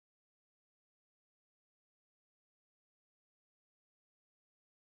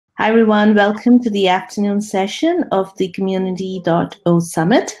Hi, everyone. Welcome to the afternoon session of the Community.o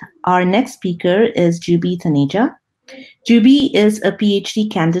Summit. Our next speaker is Jubi Taneja. Jubi is a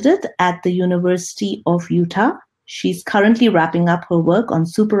PhD candidate at the University of Utah. She's currently wrapping up her work on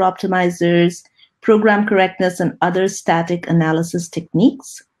super optimizers, program correctness, and other static analysis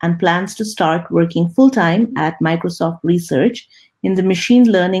techniques, and plans to start working full-time at Microsoft Research in the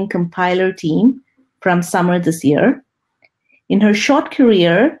machine learning compiler team from summer this year. In her short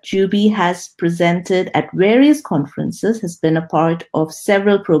career, Jubi has presented at various conferences, has been a part of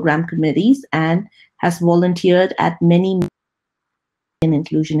several program committees, and has volunteered at many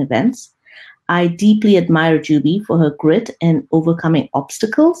inclusion events. I deeply admire Jubi for her grit in overcoming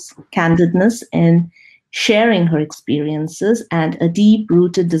obstacles, candidness in sharing her experiences, and a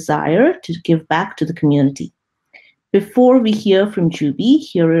deep-rooted desire to give back to the community. Before we hear from Jubi,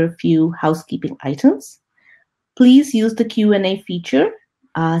 here are a few housekeeping items. Please use the Q&A feature,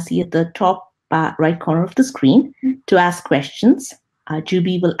 see at the top right corner of the screen, to ask questions.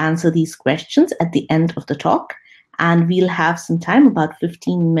 Jubi will answer these questions at the end of the talk, and we'll have some time, about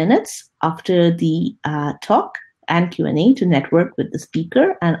 15 minutes after the talk and Q&A, to network with the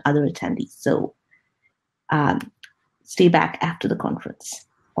speaker and other attendees. So stay back after the conference.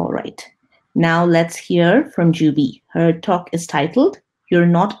 All right. Now let's hear from Jubi. Her talk is titled, "You're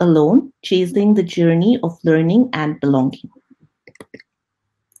Not Alone, Chasing the Journey of Learning and Belonging."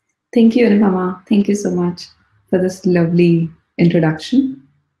 Thank you, Anupama. Thank you so much for this lovely introduction.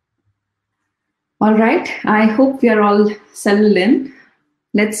 All right, I hope we are all settled in.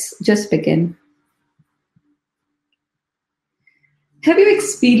 Let's just begin. Have you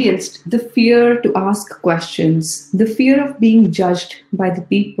experienced the fear to ask questions, the fear of being judged by the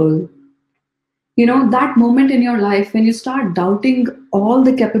people? You know, that moment in your life when you start doubting all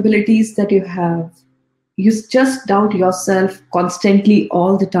the capabilities that you have, you just doubt yourself constantly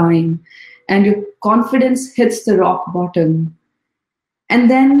all the time, and your confidence hits the rock bottom. And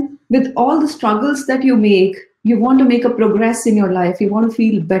then with all the struggles that you make, you want to make a progress in your life, you want to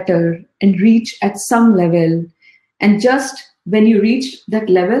feel better and reach at some level. And just when you reach that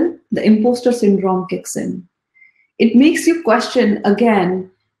level, the imposter syndrome kicks in. It makes you question again,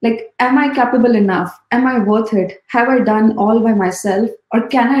 like, am I capable enough? Am I worth it? Have I done all by myself? Or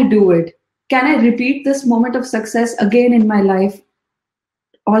can I do it? Can I repeat this moment of success again in my life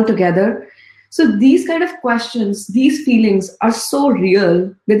altogether? So these kind of questions, these feelings are so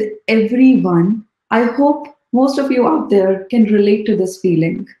real with everyone. I hope most of you out there can relate to this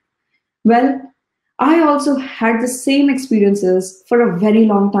feeling. Well, I also had the same experiences for a very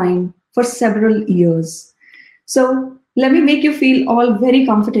long time, for several years. So let me make you feel all very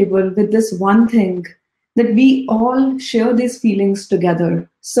comfortable with this one thing, that we all share these feelings together.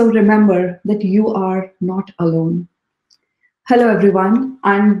 So remember that you are not alone. Hello, everyone.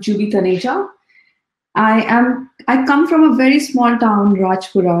 I'm Jubi Taneja. I come from a very small town,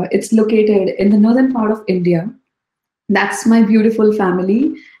 Rajpura. It's located in the northern part of India. That's my beautiful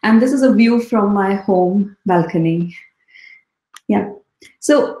family. And this is a view from my home balcony. Yeah.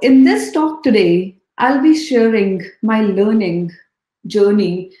 So in this talk today, I'll be sharing my learning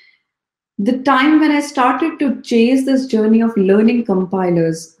journey, the time when I started to chase this journey of learning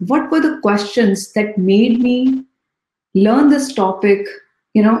compilers. What were the questions that made me learn this topic,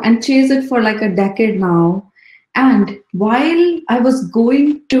 and chase it for like a decade now? And while I was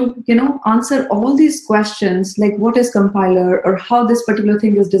going to, answer all these questions, like what is compiler or how this particular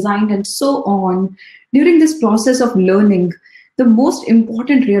thing is designed and so on, during this process of learning, the most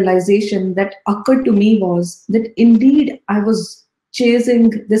important realization that occurred to me was that indeed I was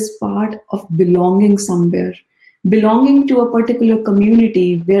chasing this part of belonging somewhere, belonging to a particular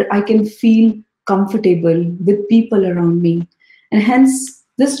community where I can feel comfortable with people around me. And hence,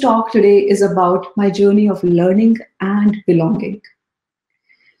 this talk today is about my journey of learning and belonging.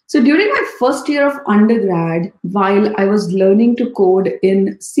 So during my first year of undergrad, while I was learning to code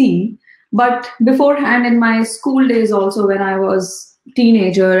in C, but beforehand in my school days also, when I was a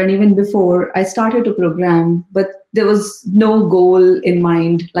teenager and even before, I started to program, but there was no goal in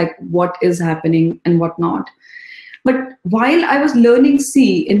mind, like what is happening and what not. But while I was learning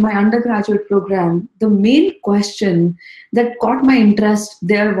C in my undergraduate program, the main question that caught my interest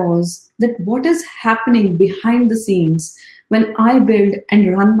there was that what is happening behind the scenes when I build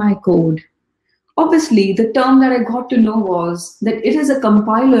and run my code. Obviously, the term that I got to know was that it is a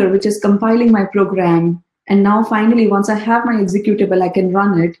compiler which is compiling my program. And now finally, once I have my executable, I can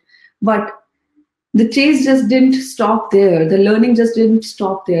run it. But the chase just didn't stop there. The learning just didn't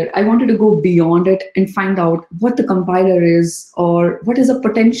stop there. I wanted to go beyond it and find out what the compiler is, or what is the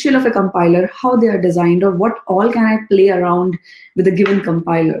potential of a compiler, how they are designed, or what all can I play around with a given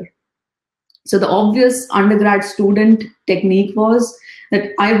compiler. So the obvious undergrad student technique was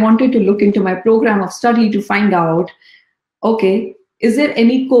that I wanted to look into my program of study to find out, okay, is there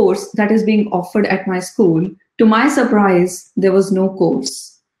any course that is being offered at my school? To my surprise, there was no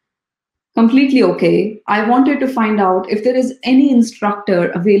course. Completely okay. I wanted to find out if there is any instructor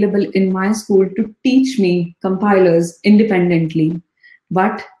available in my school to teach me compilers independently.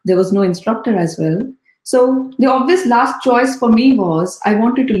 But there was no instructor as well. So the obvious last choice for me was I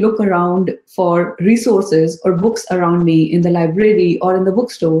wanted to look around for resources or books around me in the library or in the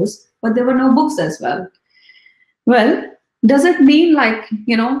bookstores, but there were no books as well. Well, does it mean like,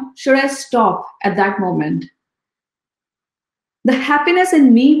 should I stop at that moment? The happiness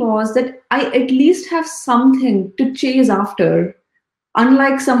in me was that I at least have something to chase after,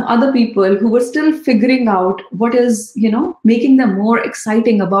 unlike some other people who were still figuring out what is, making them more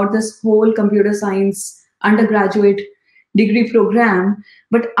exciting about this whole computer science undergraduate degree program.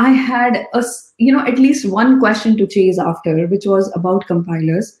 But I had at least one question to chase after, which was about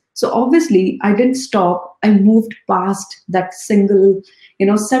compilers. So obviously I didn't stop. I moved past that single,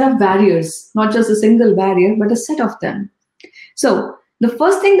 set of barriers, not just a single barrier, but a set of them. So the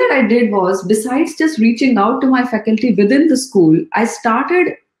first thing that I did was, besides just reaching out to my faculty within the school, I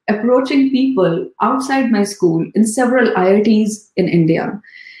started approaching people outside my school in several IITs in India.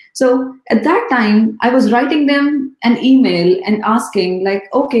 So at that time, I was writing them an email and asking like,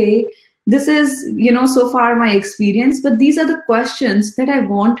 okay, this is, so far my experience, but these are the questions that I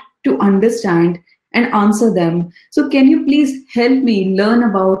want to understand and answer them. So can you please help me learn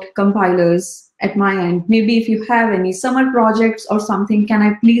about compilers at my end? Maybe if you have any summer projects or something, can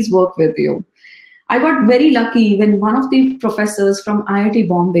I please work with you? I got very lucky when one of the professors from IIT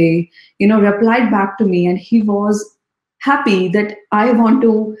Bombay, replied back to me, and he was happy that I want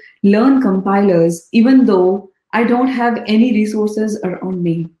to learn compilers, even though I don't have any resources around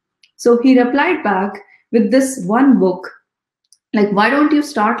me. So he replied back with this one book, like, why don't you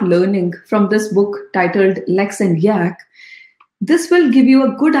start learning from this book titled Lex and Yak? This will give you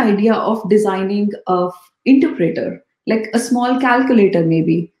a good idea of designing a interpreter, like a small calculator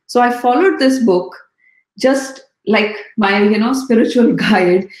maybe. So I followed this book just like my spiritual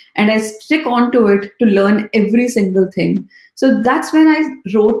guide, and I stick onto it to learn every single thing. So that's when I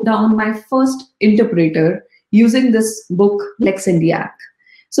wrote down my first interpreter using this book Lex and Yak.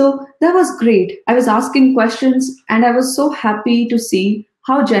 So that was great. I was asking questions and I was so happy to see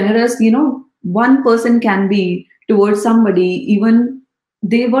how generous one person can be towards somebody. Even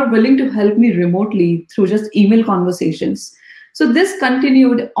they were willing to help me remotely through just email conversations. So this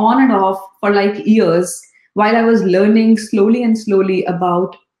continued on and off for like years while I was learning slowly and slowly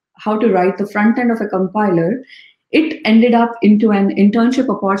about how to write the front end of a compiler. It ended up into an internship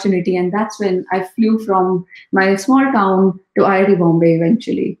opportunity, and that's when I flew from my small town to IIT Bombay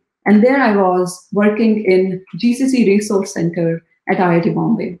eventually. And there I was working in GCC Resource Center at IIT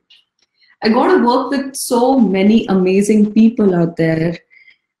Bombay. I got to work with so many amazing people out there.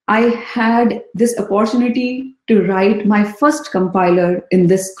 I had this opportunity to write my first compiler in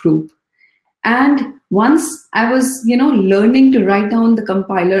this group. And once I was, learning to write down the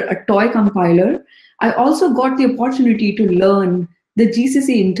compiler, a toy compiler, I also got the opportunity to learn the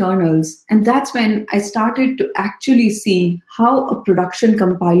GCC internals. And that's when I started to actually see how a production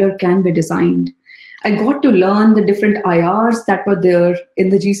compiler can be designed. I got to learn the different IRs that were there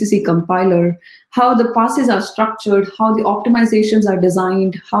in the GCC compiler, how the passes are structured, how the optimizations are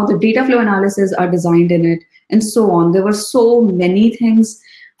designed, how the data flow analysis are designed in it, and so on. There were so many things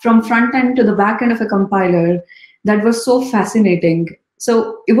from front end to the back end of a compiler that was so fascinating.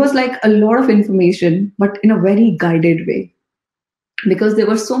 So it was like a lot of information, but in a very guided way, because there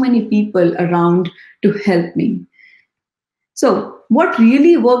were so many people around to help me. So what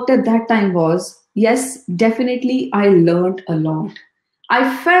really worked at that time was, yes, definitely I learned a lot.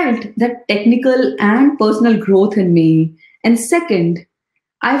 I felt that technical and personal growth in me. And second,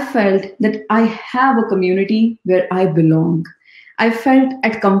 I felt that I have a community where I belong. I felt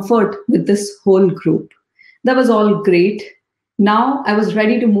at comfort with this whole group. That was all great. Now I was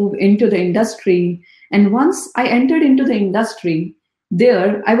ready to move into the industry. And once I entered into the industry,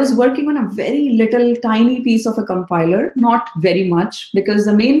 there I was working on a very little tiny piece of a compiler, not very much, because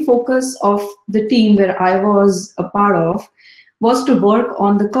the main focus of the team where I was a part of was to work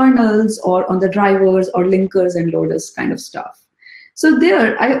on the kernels or on the drivers or linkers and loaders kind of stuff. So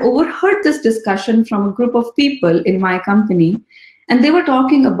there I overheard this discussion from a group of people in my company, and they were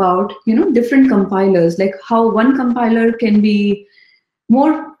talking about, different compilers, like how one compiler can be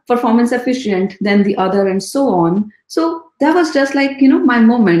more performance efficient than the other and so on. So that was just like, my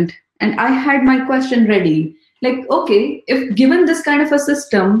moment. And I had my question ready. like, okay, if given this kind of a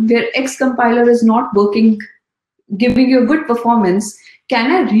system where X compiler is not working, giving you a good performance,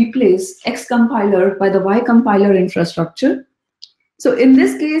 can I replace X compiler by the Y compiler infrastructure? So in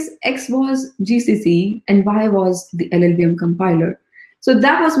this case, X was GCC and Y was the LLVM compiler. So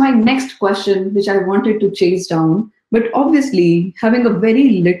that was my next question, which I wanted to chase down. But obviously, having a very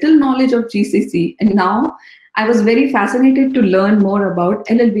little knowledge of GCC, and now I was very fascinated to learn more about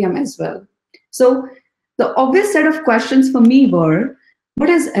LLVM as well. So the obvious set of questions for me were, what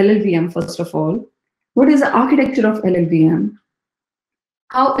is LLVM, first of all? What is the architecture of LLVM?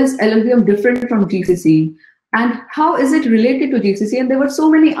 How is LLVM different from GCC? And how is it related to GCC? And there were so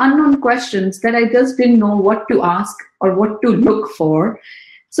many unknown questions that I just didn't know what to ask or what to look for.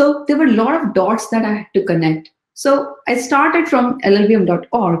 So there were a lot of dots that I had to connect. So I started from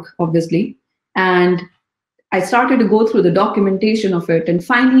LLVM.org, obviously, and I started to go through the documentation of it and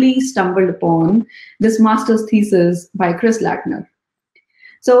finally stumbled upon this master's thesis by Chris Lattner.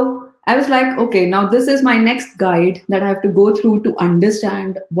 So I was like, okay, now this is my next guide that I have to go through to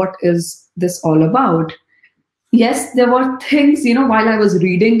understand what is this all about. Yes, there were things, while I was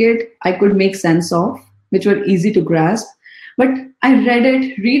reading it, I could make sense of, which were easy to grasp. But I read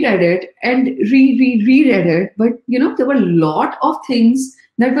it, reread it, and reread it. But, there were a lot of things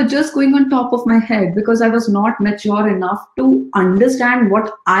that were just going on top of my head because I was not mature enough to understand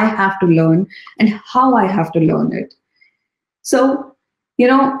what I have to learn and how I have to learn it. So,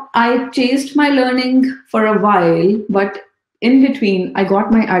 I chased my learning for a while, but in between, I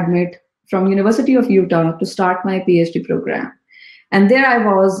got my admit from University of Utah to start my PhD program. And there I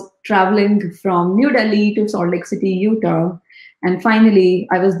was traveling from New Delhi to Salt Lake City, Utah. And finally,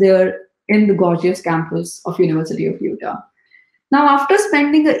 I was there in the gorgeous campus of University of Utah. Now, after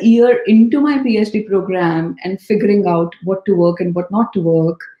spending a year into my PhD program and figuring out what to work and what not to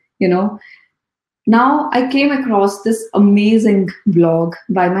work, now I came across this amazing blog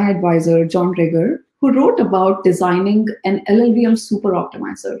by my advisor, John Rigger, who wrote about designing an LLVM super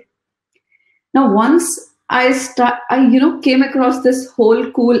optimizer. Now, once I came across this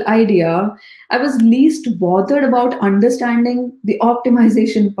whole cool idea, I was least bothered about understanding the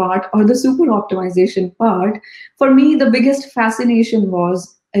optimization part or the super optimization part. For me, the biggest fascination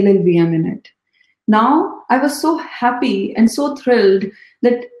was LLVM in it. Now, I was so happy and so thrilled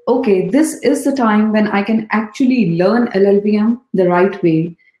that, okay, this is the time when I can actually learn LLVM the right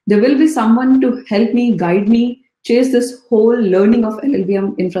way. There will be someone to help me, guide me, chase this whole learning of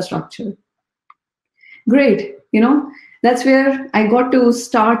LLVM infrastructure. Great, that's where I got to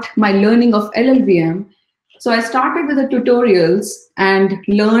start my learning of LLVM. So I started with the tutorials and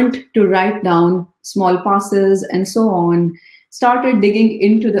learned to write down small passes and so on, started digging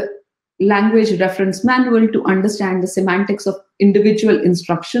into the language reference manual to understand the semantics of individual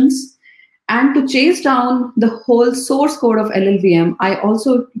instructions. And to chase down the whole source code of LLVM, I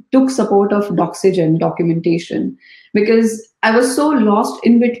also took support of Doxygen documentation because I was so lost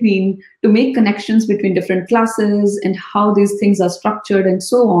in between to make connections between different classes and how these things are structured and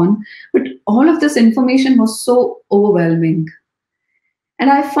so on. But all of this information was so overwhelming. And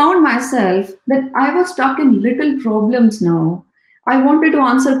I found myself that I was stuck in little problems now. I wanted to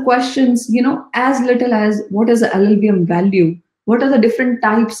answer questions, as little as what is the LLVM value? What are the different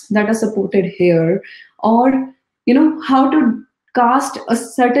types that are supported here? Or, how to cast a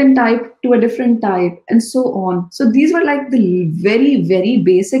certain type to a different type and so on. So these were like the very, very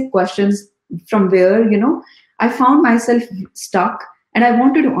basic questions from where, I found myself stuck and I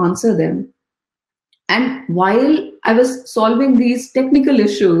wanted to answer them. And while I was solving these technical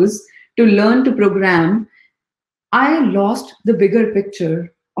issues to learn to program, I lost the bigger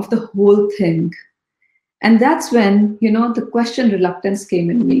picture of the whole thing. And that's when, the question reluctance came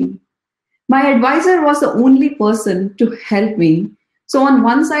in me. My advisor was the only person to help me. So on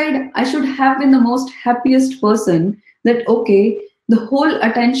one side, I should have been the most happiest person that, okay, the whole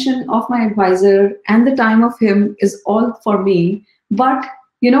attention of my advisor and the time of him is all for me. But,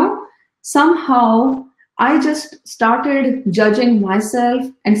 somehow I just started judging myself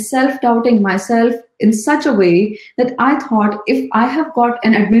and self-doubting myself in such a way that I thought if I have got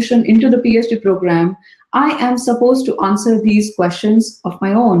an admission into the PhD program, I am supposed to answer these questions of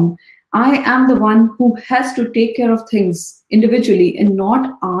my own. I am the one who has to take care of things individually and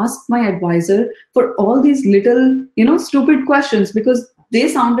not ask my advisor for all these little, stupid questions because they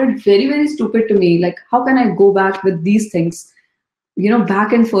sounded very, very stupid to me. Like, how can I go back with these things,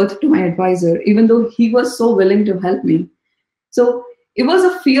 back and forth to my advisor, even though he was so willing to help me? So it was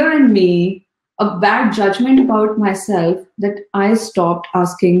a fear in me, a bad judgment about myself that I stopped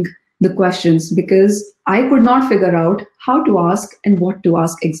asking the questions because I could not figure out how to ask and what to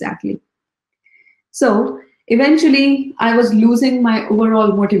ask exactly. So Eventually, I was losing my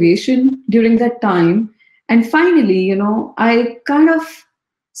overall motivation during that time. And finally, I kind of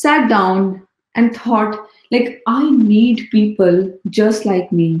sat down and thought, like, I need people just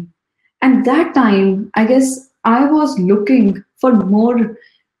like me. And that time, I guess I was looking for more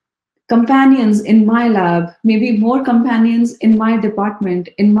companions in my lab, maybe more companions in my department,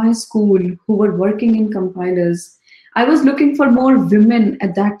 in my school who were working in compilers. I was looking for more women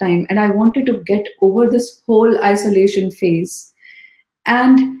at that time, and I wanted to get over this whole isolation phase.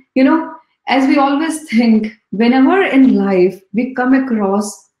 And, as we always think, whenever in life we come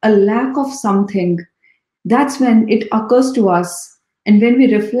across a lack of something, that's when it occurs to us. And when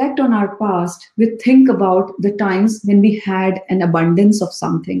we reflect on our past, we think about the times when we had an abundance of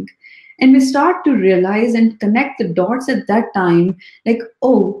something. And we start to realize and connect the dots at that time, like,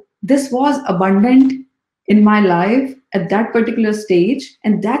 oh, this was abundant in my life at that particular stage.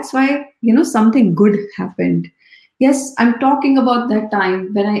 And that's why, something good happened. Yes, I'm talking about that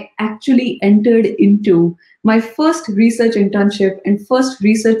time when I actually entered into my first research internship and first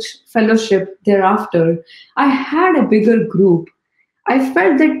research fellowship thereafter. I had a bigger group. I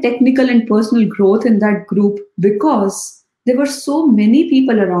felt that technical and personal growth in that group because there were so many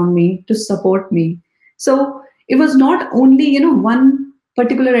people around me to support me. So it was not only, one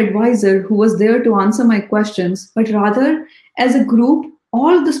particular advisor who was there to answer my questions, but rather as a group,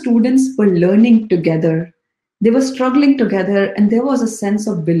 all the students were learning together. They were struggling together, and there was a sense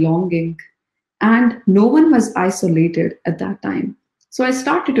of belonging. And no one was isolated at that time. So I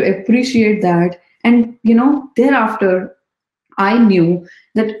started to appreciate that. And, thereafter, I knew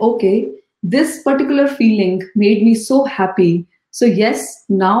that, okay, this particular feeling made me so happy. So, yes,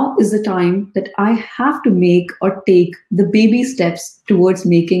 now is the time that I have to make or take the baby steps towards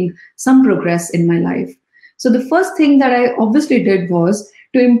making some progress in my life. So, the first thing that I obviously did was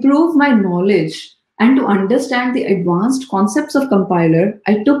to improve my knowledge and to understand the advanced concepts of compiler.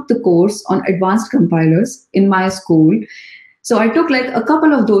 I took the course on advanced compilers in my school. So I took like a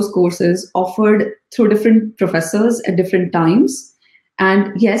couple of those courses offered through different professors at different times.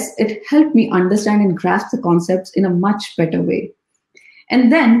 And yes, it helped me understand and grasp the concepts in a much better way.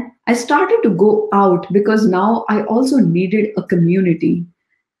 And then I started to go out because now I also needed a community.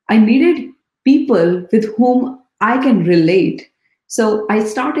 I needed people with whom I can relate. So I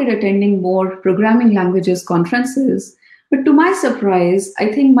started attending more programming languages conferences. But to my surprise,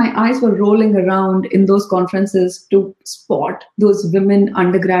 I think my eyes were rolling around in those conferences to spot those women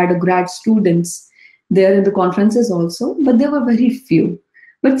undergrad or grad students there in the conferences also, but there were very few.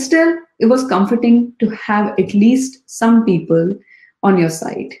 But still, it was comforting to have at least some people on your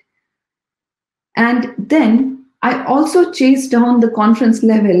side. And then I also chased down the conference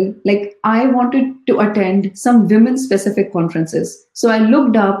level, like I wanted to attend some women-specific conferences. So I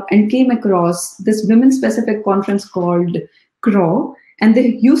looked up and came across this women-specific conference called CRAW, and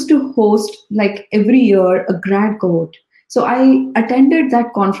they used to host like every year a grad cohort. So I attended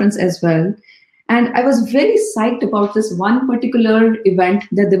that conference as well. And I was very psyched about this one particular event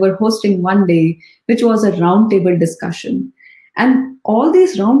that they were hosting one day, which was a roundtable discussion. And all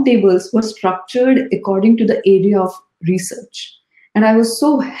these roundtables were structured according to the area of research. And I was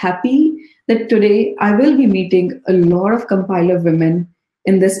so happy that today I will be meeting a lot of compiler women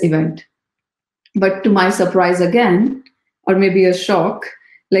in this event. But to my surprise again, or maybe a shock,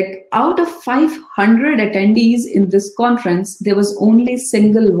 like out of 500 attendees in this conference, there was only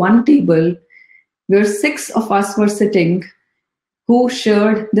single one table where 6 of us were sitting who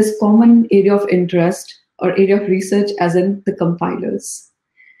shared this common area of interest or area of research, as in the compilers.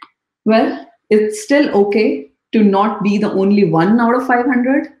 Well, it's still okay to not be the only 1 out of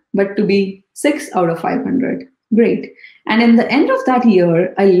 500, but to be 6 out of 500. Great. And in the end of that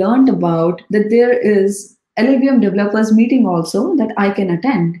year, I learned about that there is LLVM developers meeting also that I can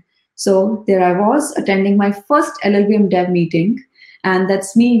attend. So there I was attending my first LLVM dev meeting, and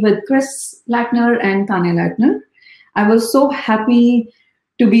that's me with Chris Lackner and Taneja Lackner. I was so happy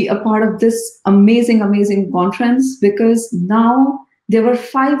to be a part of this amazing, amazing conference because now there were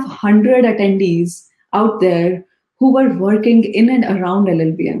 500 attendees out there who were working in and around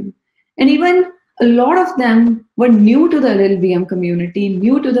LLVM. And even a lot of them were new to the LLVM community,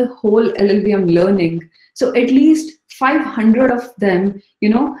 new to the whole LLVM learning. So at least 500 of them,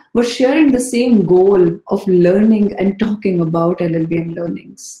 were sharing the same goal of learning and talking about LLVM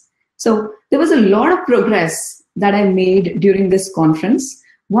learnings. So there was a lot of progress that I made during this conference.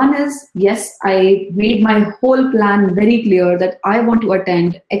 One is, yes, I made my whole plan very clear that I want to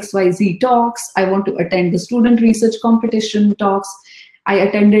attend XYZ talks. I want to attend the student research competition talks. I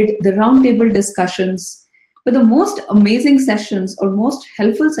attended the roundtable discussions. But the most amazing sessions or most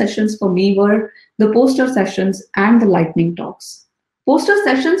helpful sessions for me were the poster sessions and the lightning talks. Poster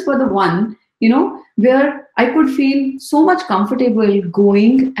sessions were the one, where I could feel so much comfortable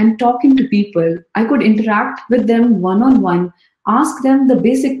going and talking to people. I could interact with them one on one, ask them the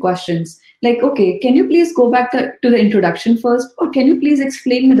basic questions like, okay, can you please go back to the introduction first? Or can you please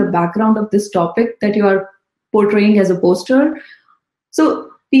explain me the background of this topic that you are portraying as a poster?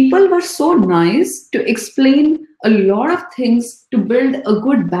 So people were so nice to explain a lot of things to build a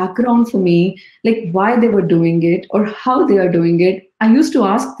good background for me, like why they were doing it or how they are doing it. I used to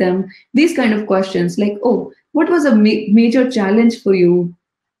ask them these kind of questions like, oh, what was a major challenge for you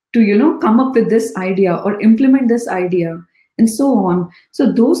to, come up with this idea or implement this idea? And so on.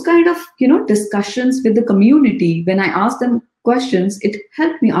 So those kind of, discussions with the community, when I asked them questions, it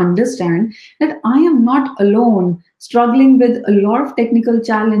helped me understand that I am not alone struggling with a lot of technical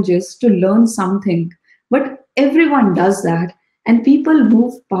challenges to learn something. But everyone does that. And people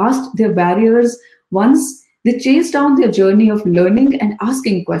move past their barriers once they chase down their journey of learning and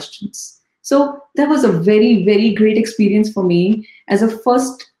asking questions. So that was a very, very great experience for me as a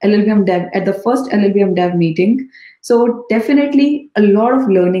first LLVM dev at the first LLVM dev meeting. So definitely a lot of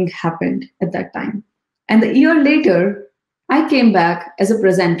learning happened at that time. And a year later, I came back as a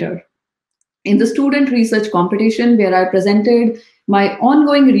presenter in the student research competition where I presented my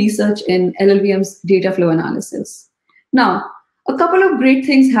ongoing research in LLVM's data flow analysis. Now, a couple of great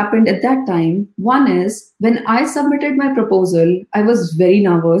things happened at that time. One is when I submitted my proposal, I was very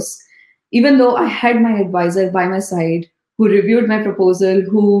nervous, even though I had my advisor by my side who reviewed my proposal,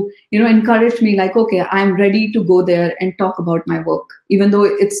 who encouraged me like, okay, I'm ready to go there and talk about my work, even though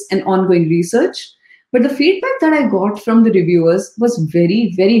it's an ongoing research. But the feedback that I got from the reviewers was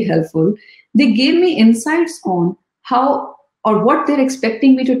very, very helpful. They gave me insights on how or what they're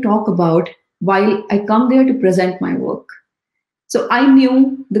expecting me to talk about while I come there to present my work. So I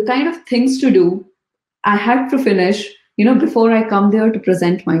knew the kind of things to do I had to finish, before I come there to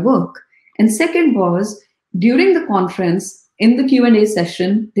present my work. And second was, during the conference, in the Q&A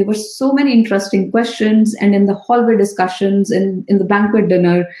session, there were so many interesting questions, and in the hallway discussions and in the banquet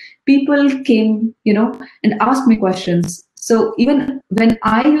dinner, people came, and asked me questions. So even when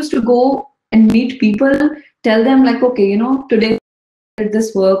I used to go and meet people, tell them like, okay, today I did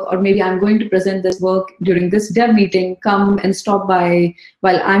this work, or maybe I'm going to present this work during this dev meeting, come and stop by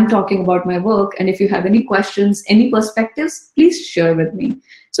while I'm talking about my work. And if you have any questions, any perspectives, please share with me.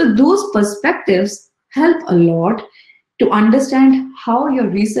 So those perspectives help a lot to understand how your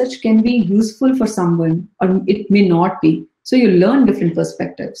research can be useful for someone, or it may not be. So you learn different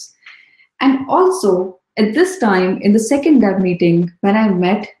perspectives. And also at this time, in the second dev meeting, when I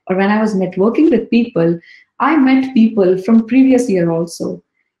was networking with people, I met people from previous year also,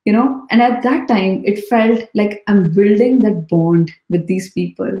 and at that time, it felt like I'm building that bond with these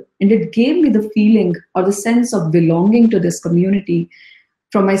people. And it gave me the feeling or the sense of belonging to this community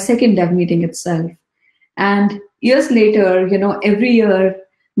from my second dev meeting itself. And years later, every year,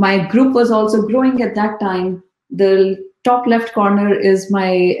 my group was also growing at that time. The top left corner is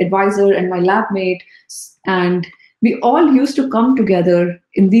my advisor and my lab mate. And we all used to come together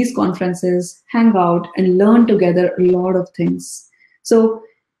in these conferences, hang out, and learn together a lot of things. So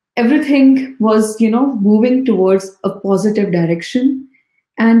everything was, moving towards a positive direction.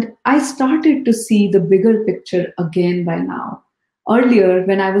 And I started to see the bigger picture again by now. Earlier,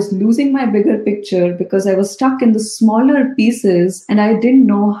 when I was losing my bigger picture because I was stuck in the smaller pieces and I didn't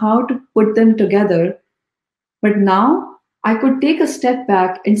know how to put them together, but now I could take a step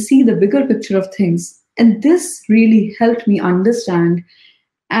back and see the bigger picture of things. And this really helped me understand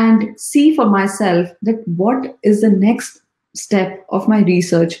and see for myself that what is the next step of my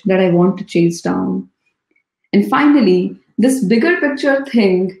research that I want to chase down. And finally, this bigger picture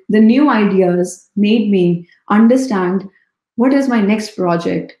thing, the new ideas made me understand what is my next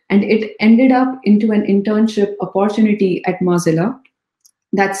project. And it ended up into an internship opportunity at Mozilla.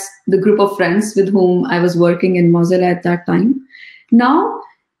 That's the group of friends with whom I was working in Mozilla at that time. Now,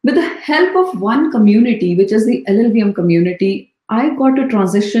 with the help of one community, which is the LLVM community, I got to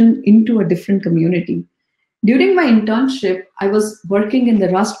transition into a different community. During my internship, I was working in the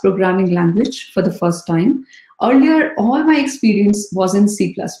Rust programming language for the first time. Earlier, all my experience was in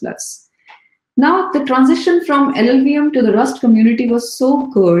C++. Now, the transition from LLVM to the Rust community was so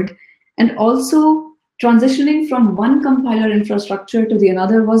good, and also transitioning from one compiler infrastructure to the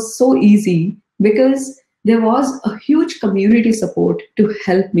another was so easy because there was a huge community support to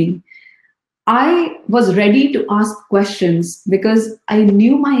help me. I was ready to ask questions because I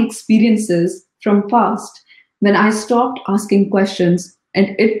knew my experiences from past when I stopped asking questions,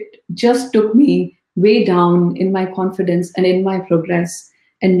 and it just took me way down in my confidence and in my progress.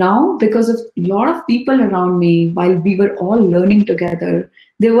 And now, because of a lot of people around me, while we were all learning together,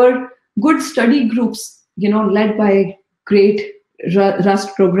 there were good study groups, led by great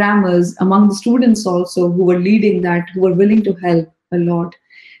Rust programmers among the students also who were leading that, who were willing to help a lot.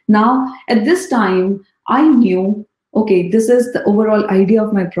 Now, at this time, I knew, okay, this is the overall idea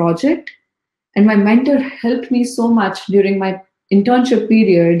of my project. And my mentor helped me so much during my internship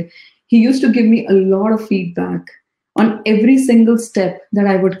period. He used to give me a lot of feedback on every single step that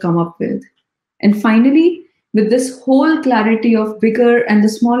I would come up with. And finally, with this whole clarity of bigger and the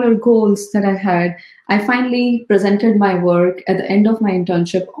smaller goals that I had, I finally presented my work at the end of my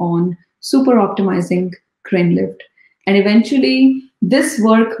internship on super optimizing crane lift. And eventually, this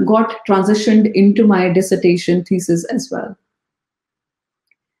work got transitioned into my dissertation thesis as well.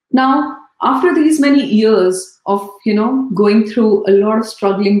 Now, after these many years of, going through a lot of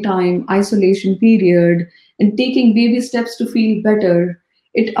struggling time, isolation period, and taking baby steps to feel better,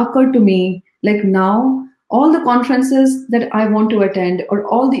 it occurred to me, like now, all the conferences that I want to attend or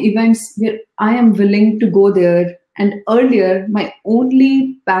all the events where I am willing to go there. And earlier, my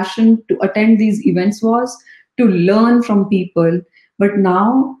only passion to attend these events was to learn from people. But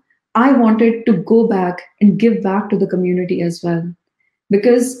now I wanted to go back and give back to the community as well.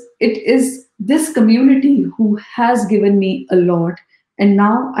 Because it is this community who has given me a lot. And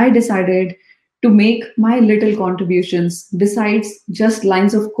now I decided to make my little contributions besides just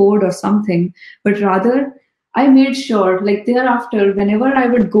lines of code or something, but rather I made sure, like thereafter, whenever I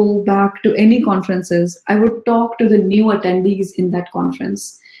would go back to any conferences, I would talk to the new attendees in that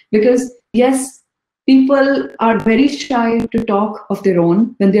conference. Because yes, people are very shy to talk of their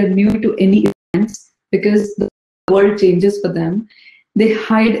own when they're new to any events because the world changes for them. They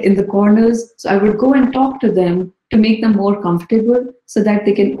hide in the corners. So I would go and talk to them to make them more comfortable so that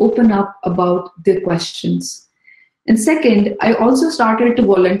they can open up about their questions. And second, I also started to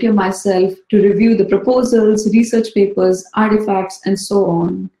volunteer myself to review the proposals, research papers, artifacts, and so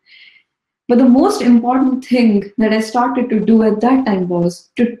on. But the most important thing that I started to do at that time was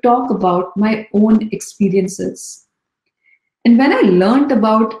to talk about my own experiences. And when I learned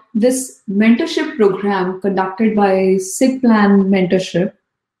about this mentorship program conducted by SIGPlan Mentorship,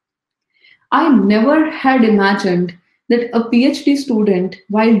 I never had imagined that a PhD student,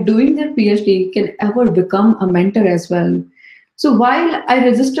 while doing their PhD, can ever become a mentor as well. So while I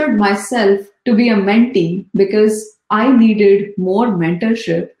registered myself to be a mentee because I needed more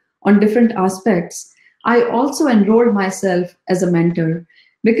mentorship on different aspects, I also enrolled myself as a mentor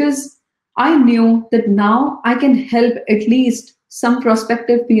because I knew that now I can help at least some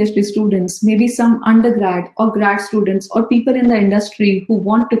prospective PhD students, maybe some undergrad or grad students or people in the industry who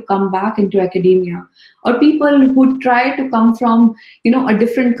want to come back into academia, or people who try to come from, a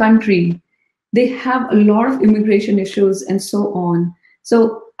different country. They have a lot of immigration issues and so on.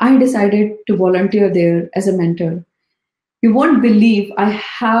 So I decided to volunteer there as a mentor. You won't believe I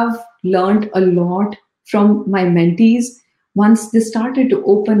have learned a lot from my mentees once they started to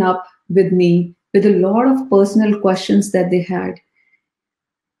open up with me with a lot of personal questions that they had.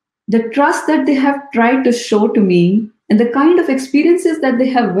 The trust that they have tried to show to me and the kind of experiences that they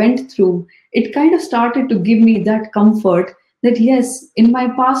have went through, it kind of started to give me that comfort that yes, in my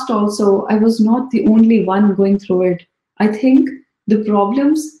past also, I was not the only one going through it. I think the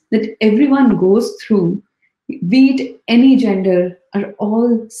problems that everyone goes through, be it any gender, are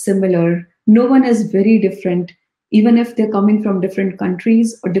all similar. No one is very different, even if they're coming from different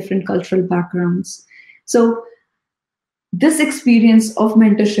countries or different cultural backgrounds. So this experience of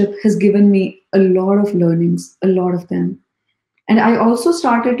mentorship has given me a lot of learnings, a lot of them. And I also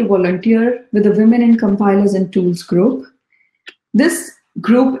started to volunteer with the Women in Compilers and Tools group. This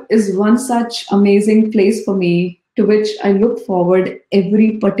group is one such amazing place for me to which I look forward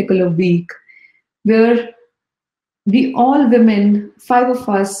every particular week, where we all women, 5 of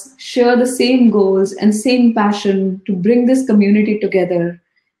us, share the same goals and same passion to bring this community together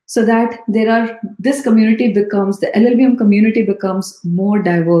so that this community becomes, the LLVM community becomes more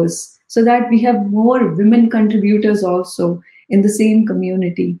diverse, so that we have more women contributors also in the same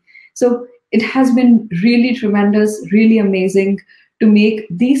community. So it has been really tremendous, really amazing to make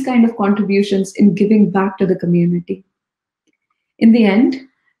these kind of contributions in giving back to the community. In the end,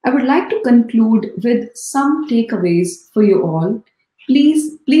 I would like to conclude with some takeaways for you all.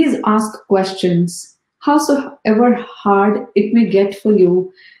 Please ask questions, howsoever hard it may get for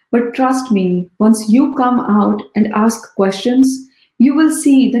you. But trust me, once you come out and ask questions, you will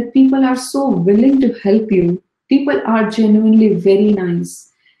see that people are so willing to help you. People are genuinely very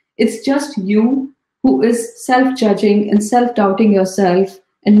nice. It's just you who is self-judging and self-doubting yourself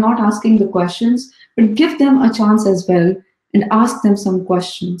and not asking the questions. but give them a chance as well and ask them some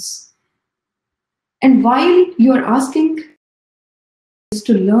questions. And while you're asking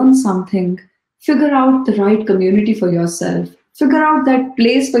to learn something, figure out the right community for yourself. Figure out that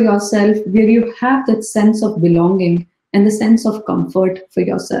place for yourself where you have that sense of belonging and the sense of comfort for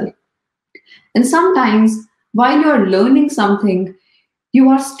yourself. And sometimes while you're learning something, you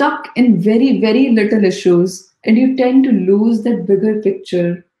are stuck in very, very little issues and you tend to lose that bigger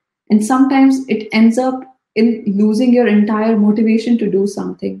picture. And sometimes it ends up in losing your entire motivation to do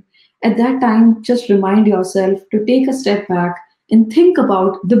something. At that time, just remind yourself to take a step back and think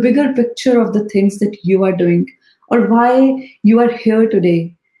about the bigger picture of the things that you are doing or why you are here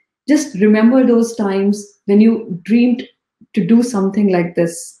today. Just remember those times when you dreamed to do something like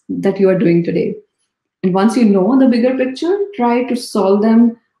this that you are doing today. And once you know the bigger picture, try to solve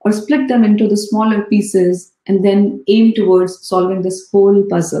them or split them into the smaller pieces and then aim towards solving this whole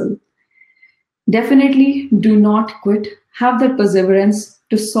puzzle. Definitely do not quit. Have that perseverance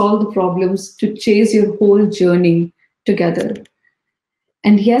to solve the problems, to chase your whole journey together.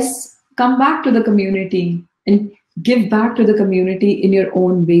 And yes, come back to the community and give back to the community in your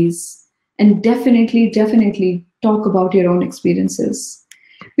own ways. And definitely talk about your own experiences.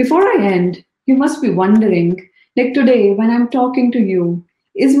 Before I end, you must be wondering, like today, when I'm talking to you,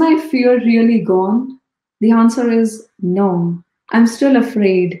 is my fear really gone? The answer is no. I'm still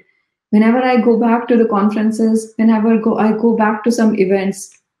afraid. Whenever I go back to the conferences, I go back to some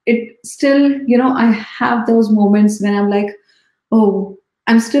events, it still, I have those moments when I'm like, oh,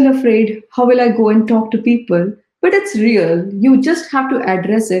 I'm still afraid. How will I go and talk to people? But it's real. You just have to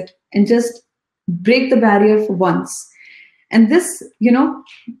address it and just break the barrier for once. And this,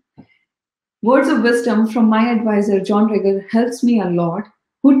 words of wisdom from my advisor, John Rigger, helps me a lot,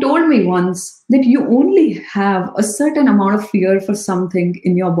 who told me once that you only have a certain amount of fear for something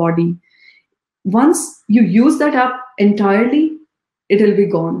in your body. Once you use that up entirely, it'll be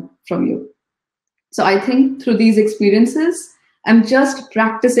gone from you. So I think through these experiences, I'm just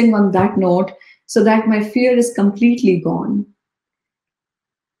practicing on that note so that my fear is completely gone.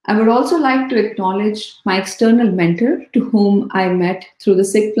 I would also like to acknowledge my external mentor to whom I met through the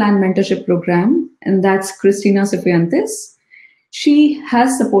Sick Plan Mentorship Program, and that's Christina Cifuentes. She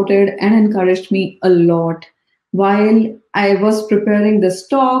has supported and encouraged me a lot while I was preparing this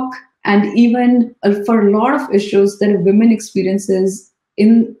talk and even for a lot of issues that women experiences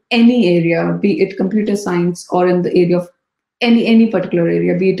in any area, be it computer science or in the area of any particular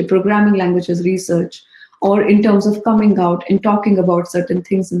area, be it programming languages research, or in terms of coming out and talking about certain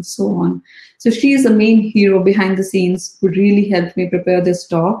things and so on. So she is the main hero behind the scenes who really helped me prepare this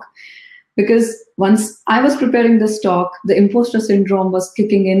talk. Because once I was preparing this talk, the imposter syndrome was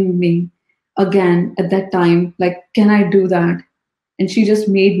kicking in me again at that time. Like, can I do that? And she just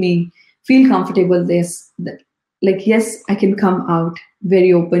made me feel comfortable like, yes, I can come out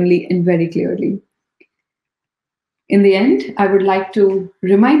very openly and very clearly. In the end, I would like to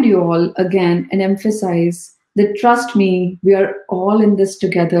remind you all again and emphasize that trust me, we are all in this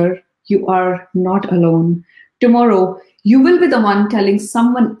together. You are not alone. Tomorrow, you will be the one telling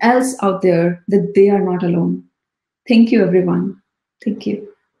someone else out there that they are not alone. Thank you, everyone. Thank you.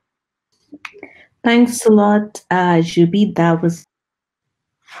 Thanks a lot, Jubi. That was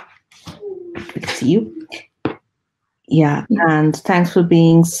good to see you. Yeah, and thanks for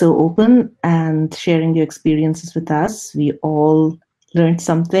being so open and sharing your experiences with us. We all learned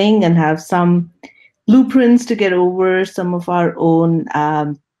something and have some blueprints to get over some of our own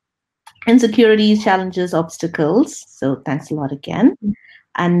insecurities, challenges, obstacles. So thanks a lot again.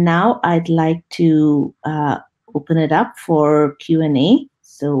 And now I'd like to open it up for Q&A.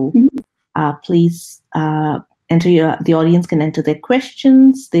 So please the audience can enter their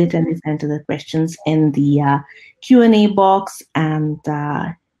questions. The attendees enter their questions in the Q&A box, and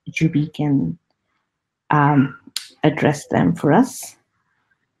Jubi can address them for us.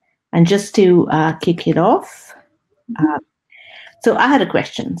 And just to kick it off, so I had a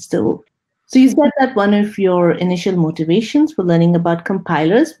question. So you said that one of your initial motivations for learning about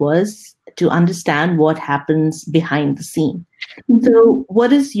compilers was to understand what happens behind the scene. So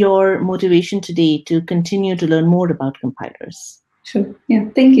what is your motivation today to continue to learn more about compilers? Sure. Yeah.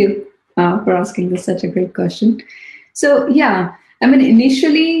 Thank you for asking this such a great question. So yeah, I mean,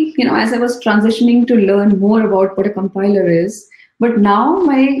 initially, as I was transitioning to learn more about what a compiler is, but now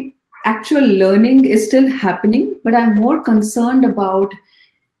my actual learning is still happening, but I'm more concerned about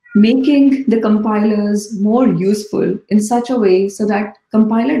making the compilers more useful in such a way so that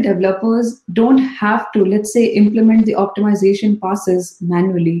compiler developers don't have to, let's say, implement the optimization passes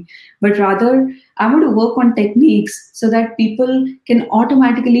manually, but rather I want to work on techniques so that people can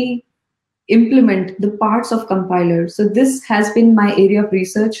automatically implement the parts of compiler. So this has been my area of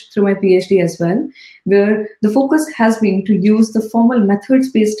research through my PhD as well, where the focus has been to use the formal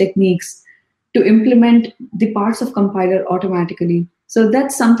methods-based techniques to implement the parts of compiler automatically. So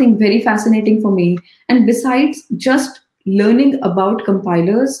that's something very fascinating for me. And besides just learning about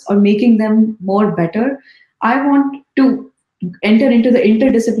compilers or making them more better, I want to enter into the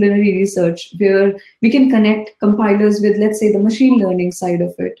interdisciplinary research where we can connect compilers with, let's say, the machine learning side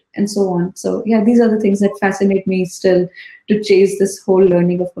of it and so on. So yeah, these are the things that fascinate me still to chase this whole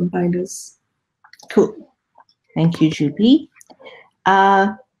learning of compilers. Cool. Thank you, Jubi.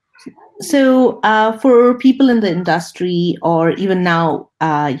 So for people in the industry, or even now,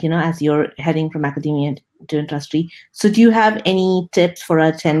 as you're heading from academia to industry, so do you have any tips for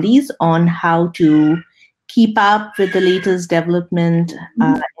our attendees on how to keep up with the latest development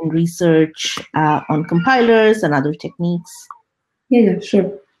in research on compilers and other techniques? Yeah,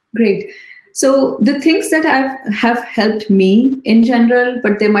 sure. Great. So the things that have helped me in general,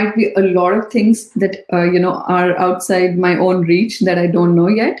 but there might be a lot of things that are outside my own reach that I don't know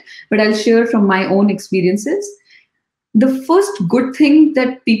yet, but I'll share from my own experiences. The first good thing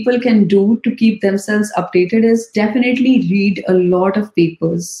that people can do to keep themselves updated is definitely read a lot of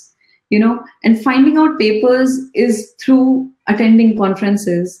papers, and finding out papers is through attending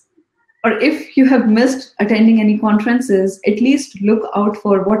conferences. Or if you have missed attending any conferences, at least look out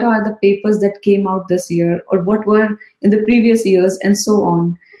for what are the papers that came out this year or what were in the previous years and so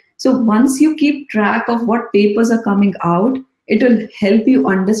on. So once you keep track of what papers are coming out, it will help you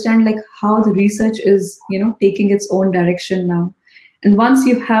understand like how the research is, taking its own direction now. And once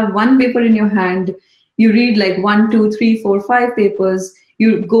you have one paper in your hand, you read like 1, 2, 3, 4, 5 papers,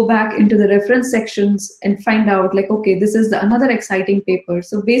 you go back into the reference sections and find out like, okay, this is another exciting paper.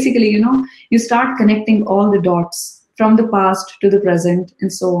 So basically, you start connecting all the dots from the past to the present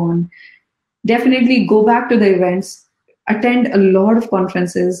and so on. Definitely go back to the events, attend a lot of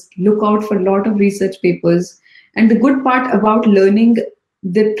conferences, look out for a lot of research papers. And the good part about learning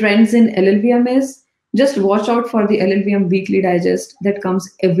the trends in LLVM is just watch out for the LLVM weekly digest that comes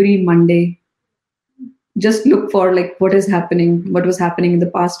every Monday. Just look for like what was happening in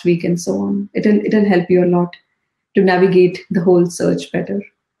the past week and so on. It'll help you a lot to navigate the whole search better.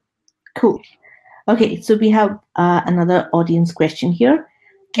 Cool. Okay, so we have another audience question here.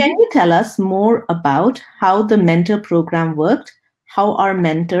 Can you tell us more about how the mentor program worked? How are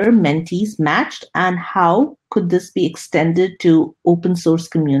mentees matched, and how could this be extended to open source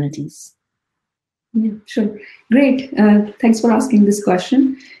communities? Yeah, sure. Great. Thanks for asking this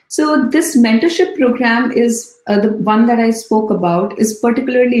question. So this mentorship program is the one that I spoke about is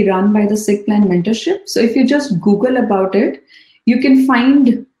particularly run by the SIG Plan Mentorship. So if you just Google about it, you can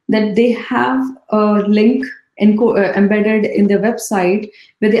find that they have a link embedded in their website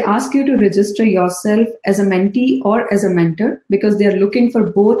where they ask you to register yourself as a mentee or as a mentor because they are looking for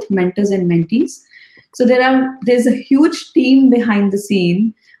both mentors and mentees. So there's a huge team behind the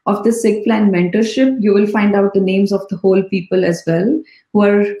scene of the SIG Plan mentorship. You will find out the names of the whole people as well who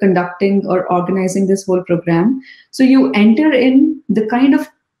are conducting or organizing this whole program. So you enter in the kind of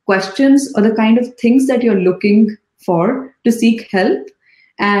questions or the kind of things that you're looking for to seek help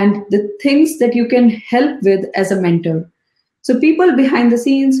and the things that you can help with as a mentor. So people behind the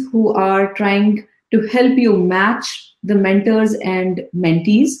scenes who are trying to help you match the mentors and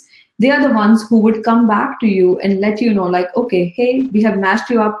mentees, they are the ones who would come back to you and let you know like, okay, hey, we have matched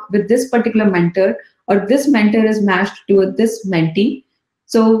you up with this particular mentor, or this mentor is matched to this mentee.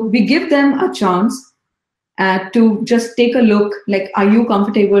 So we give them a chance to just take a look, like, are you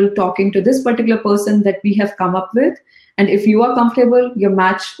comfortable talking to this particular person that we have come up with? And if you are comfortable, your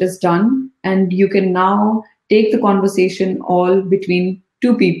match is done. And you can now take the conversation all between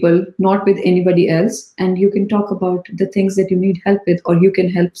two people, not with anybody else. And you can talk about the things that you need help with, or you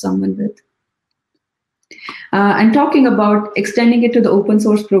can help someone with. And talking about extending it to the open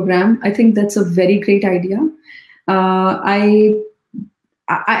source program, I think that's a very great idea. I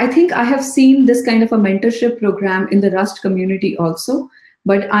think I have seen this kind of a mentorship program in the Rust community also,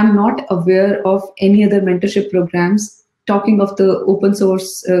 but I'm not aware of any other mentorship programs. Talking of the open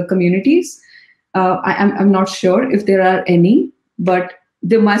source communities, I'm not sure if there are any, but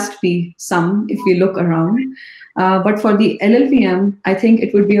there must be some if we look around. But for the LLVM, I think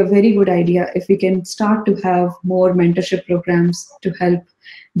it would be a very good idea if we can start to have more mentorship programs to help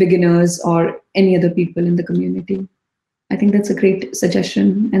beginners or any other people in the community. I think that's a great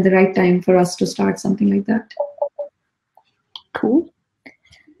suggestion and the right time for us to start something like that. Cool.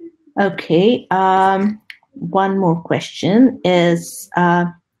 Okay. One more question is,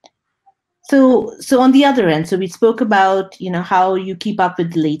 So on the other end, so we spoke about, how you keep up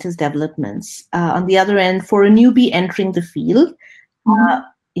with the latest developments. On the other end, for a newbie entering the field,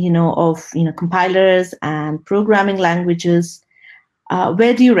 of compilers and programming languages,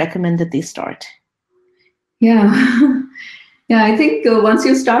 where do you recommend that they start? Yeah. Yeah, I think once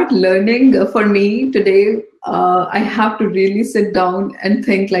you start learning, for me today, I have to really sit down and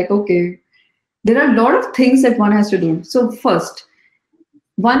think like, okay, there are a lot of things that one has to do. So first,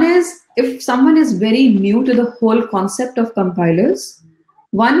 one is if someone is very new to the whole concept of compilers,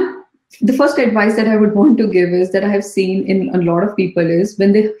 the first advice that I would want to give is that I have seen in a lot of people is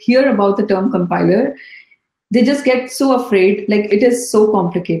when they hear about the term compiler, they just get so afraid, like it is so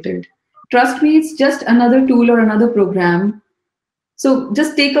complicated. Trust me, it's just another tool or another program. So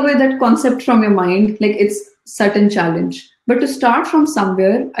just take away that concept from your mind, like it's certain challenge. But to start from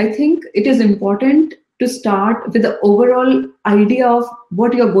somewhere, I think it is important to start with the overall idea of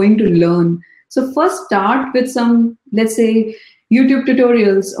what you're going to learn. So first start with some, let's say, YouTube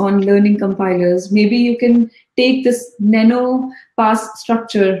tutorials on learning compilers. Maybe you can take this nano pass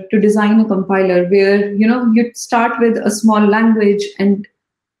structure to design a compiler where, you start with a small language and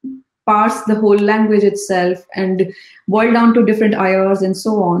parse the whole language itself and boil down to different IRs and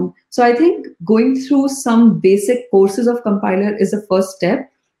so on. So I think going through some basic courses of compiler is the first step.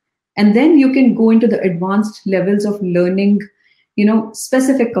 And then you can go into the advanced levels of learning,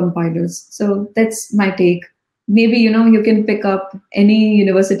 specific compilers. So that's my take. Maybe, you can pick up any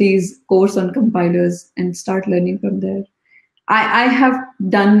university's course on compilers and start learning from there. I have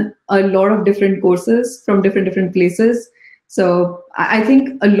done a lot of different courses from different places. So I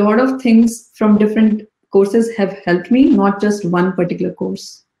think a lot of things from different courses have helped me, not just one particular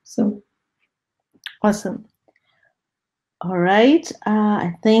course. So awesome. All right.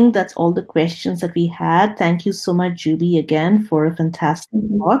 I think that's all the questions that we had. Thank you so much, Jubi, again, for a fantastic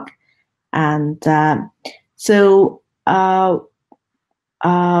talk. And so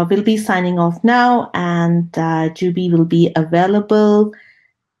we'll be signing off now, and Jubi will be available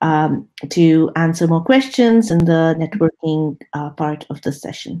to answer more questions in the networking part of the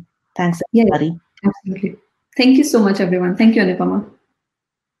session. Thanks, everybody. Yeah, absolutely. Thank you so much, everyone. Thank you, Anupama.